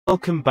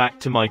Welcome back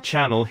to my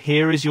channel.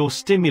 Here is your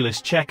stimulus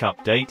check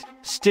update,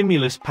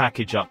 stimulus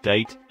package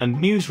update,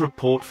 and news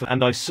report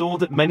and I saw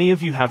that many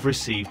of you have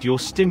received your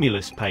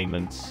stimulus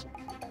payments.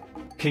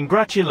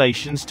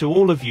 Congratulations to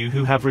all of you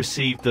who have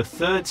received the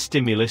third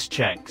stimulus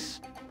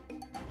checks.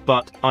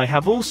 But, I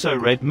have also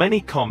read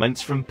many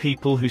comments from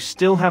people who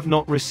still have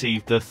not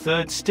received the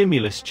third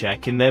stimulus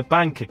check in their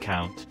bank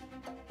account.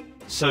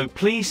 So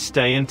please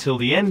stay until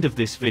the end of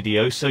this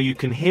video so you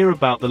can hear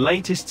about the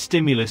latest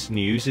stimulus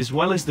news as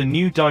well as the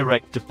new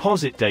direct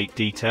deposit date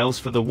details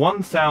for the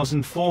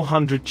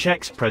 1,400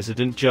 checks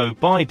President Joe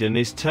Biden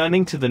is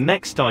turning to the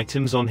next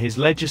items on his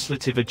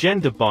legislative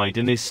agenda.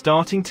 Biden is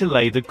starting to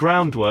lay the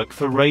groundwork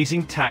for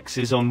raising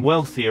taxes on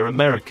wealthier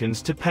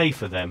Americans to pay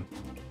for them.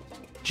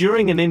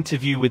 During an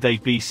interview with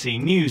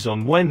ABC News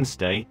on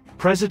Wednesday,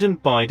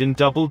 President Biden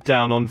doubled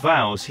down on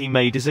vows he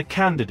made as a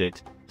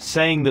candidate,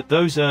 saying that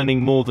those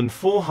earning more than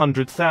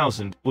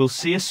 $400,000 will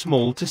see a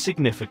small to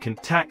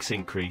significant tax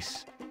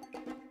increase.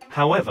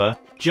 However,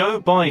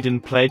 Joe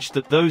Biden pledged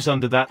that those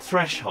under that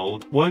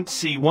threshold won't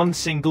see one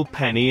single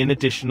penny in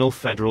additional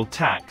federal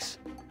tax,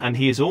 and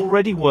he is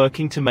already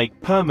working to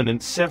make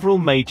permanent several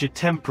major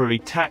temporary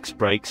tax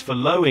breaks for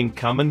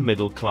low-income and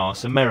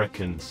middle-class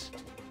Americans.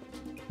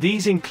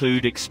 These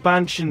include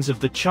expansions of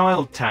the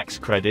Child Tax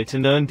Credit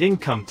and Earned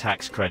Income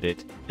Tax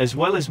Credit, as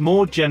well as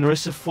more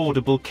generous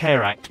Affordable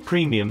Care Act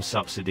premium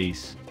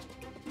subsidies.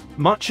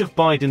 Much of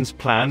Biden's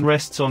plan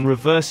rests on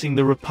reversing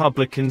the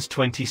Republicans'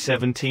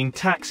 2017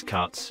 tax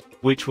cuts,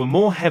 which were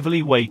more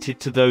heavily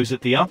weighted to those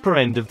at the upper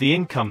end of the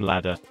income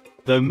ladder,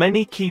 though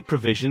many key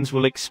provisions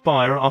will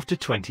expire after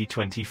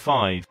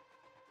 2025.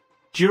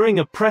 During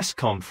a press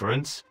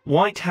conference,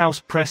 White House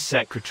Press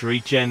Secretary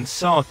Jen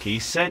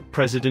Psaki said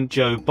President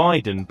Joe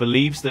Biden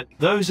believes that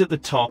those at the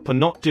top are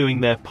not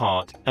doing their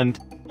part, and,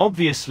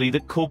 obviously,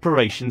 that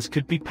corporations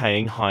could be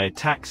paying higher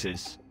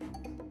taxes.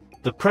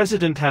 The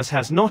president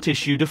has not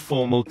issued a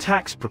formal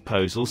tax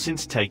proposal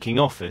since taking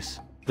office,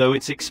 though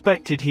it's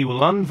expected he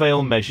will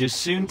unveil measures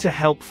soon to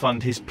help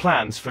fund his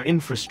plans for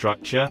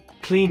infrastructure,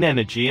 clean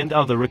energy and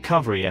other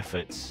recovery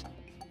efforts.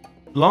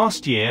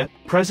 Last year,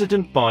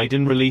 President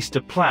Biden released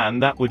a plan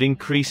that would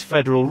increase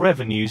federal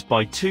revenues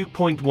by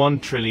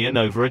 $2.1 trillion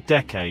over a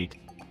decade.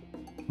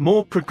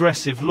 More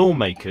progressive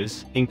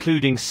lawmakers,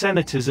 including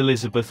Senators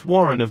Elizabeth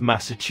Warren of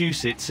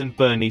Massachusetts and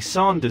Bernie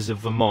Sanders of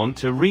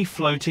Vermont, are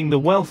refloating the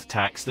wealth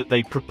tax that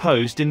they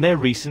proposed in their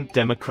recent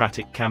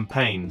Democratic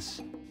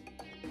campaigns.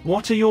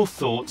 What are your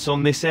thoughts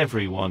on this,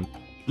 everyone?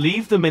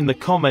 Leave them in the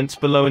comments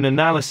below. An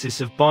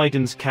analysis of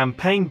Biden's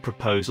campaign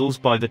proposals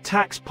by the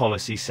Tax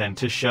Policy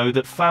Center show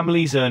that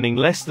families earning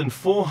less than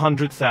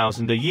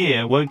 $400,000 a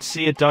year won't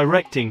see a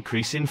direct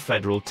increase in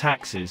federal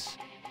taxes.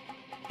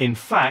 In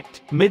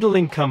fact,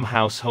 middle-income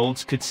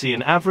households could see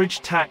an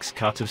average tax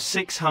cut of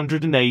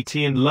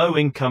 $680 and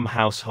low-income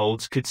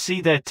households could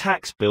see their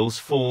tax bills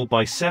fall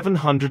by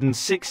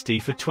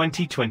 $760 for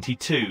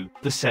 2022,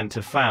 the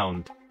center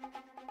found.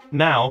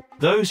 Now,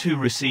 those who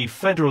receive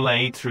federal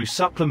aid through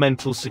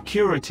Supplemental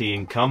Security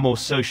Income or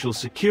Social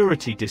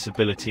Security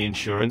Disability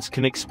Insurance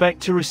can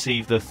expect to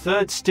receive the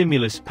third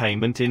stimulus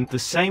payment in the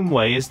same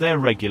way as their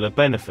regular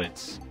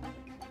benefits.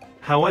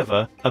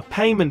 However, a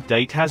payment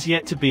date has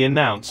yet to be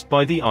announced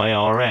by the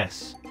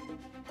IRS.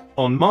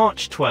 On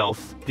March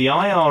 12, the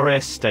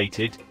IRS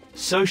stated,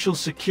 Social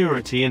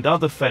Security and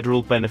other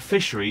federal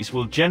beneficiaries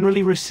will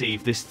generally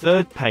receive this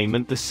third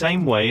payment the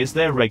same way as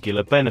their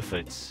regular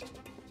benefits.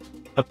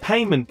 A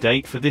payment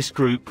date for this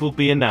group will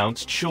be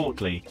announced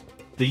shortly.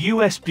 The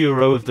U.S.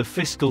 Bureau of the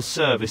Fiscal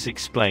Service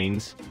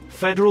explains,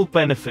 federal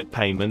benefit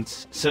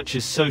payments, such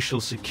as Social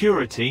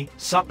Security,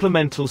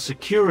 Supplemental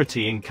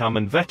Security Income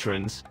and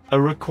Veterans,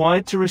 are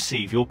required to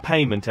receive your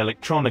payment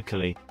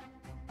electronically.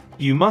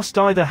 You must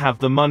either have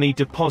the money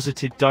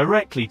deposited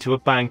directly to a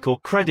bank or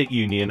credit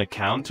union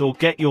account or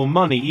get your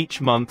money each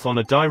month on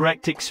a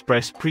Direct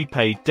Express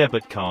prepaid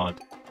debit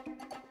card.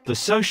 The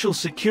Social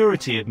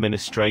Security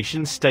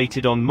Administration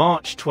stated on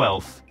March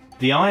 12,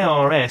 the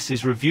IRS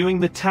is reviewing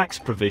the tax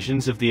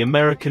provisions of the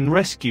American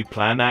Rescue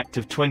Plan Act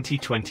of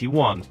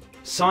 2021,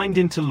 signed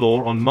into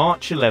law on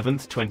March 11,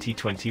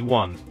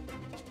 2021.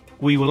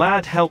 We will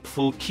add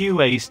helpful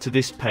QAs to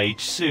this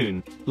page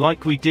soon,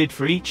 like we did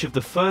for each of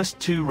the first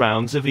two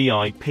rounds of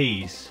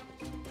EIPs.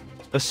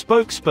 A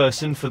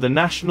spokesperson for the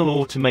National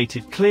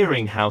Automated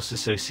Clearinghouse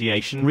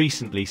Association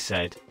recently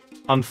said,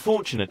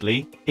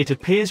 unfortunately, it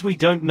appears we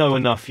don't know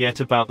enough yet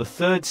about the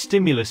third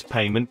stimulus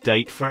payment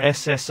date for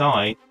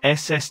SSI,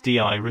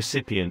 SSDI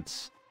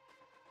recipients.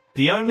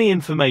 The only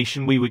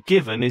information we were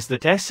given is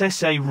that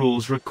SSA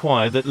rules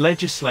require that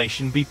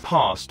legislation be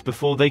passed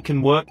before they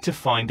can work to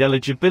find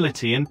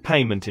eligibility and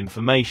payment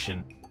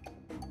information.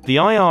 The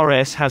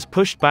IRS has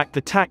pushed back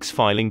the tax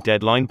filing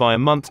deadline by a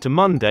month to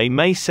Monday,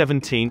 May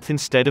 17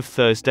 instead of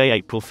Thursday,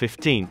 April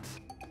 15.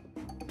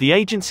 The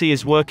agency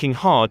is working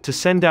hard to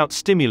send out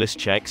stimulus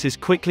checks as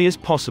quickly as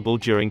possible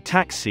during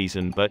tax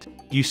season, but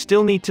you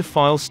still need to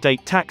file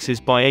state taxes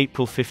by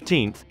April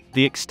 15.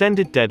 The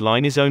extended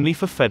deadline is only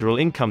for federal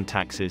income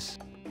taxes.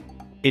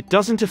 It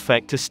doesn't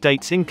affect a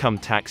state's income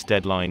tax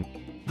deadline.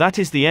 That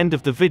is the end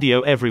of the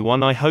video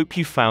everyone. I hope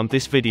you found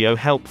this video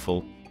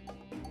helpful.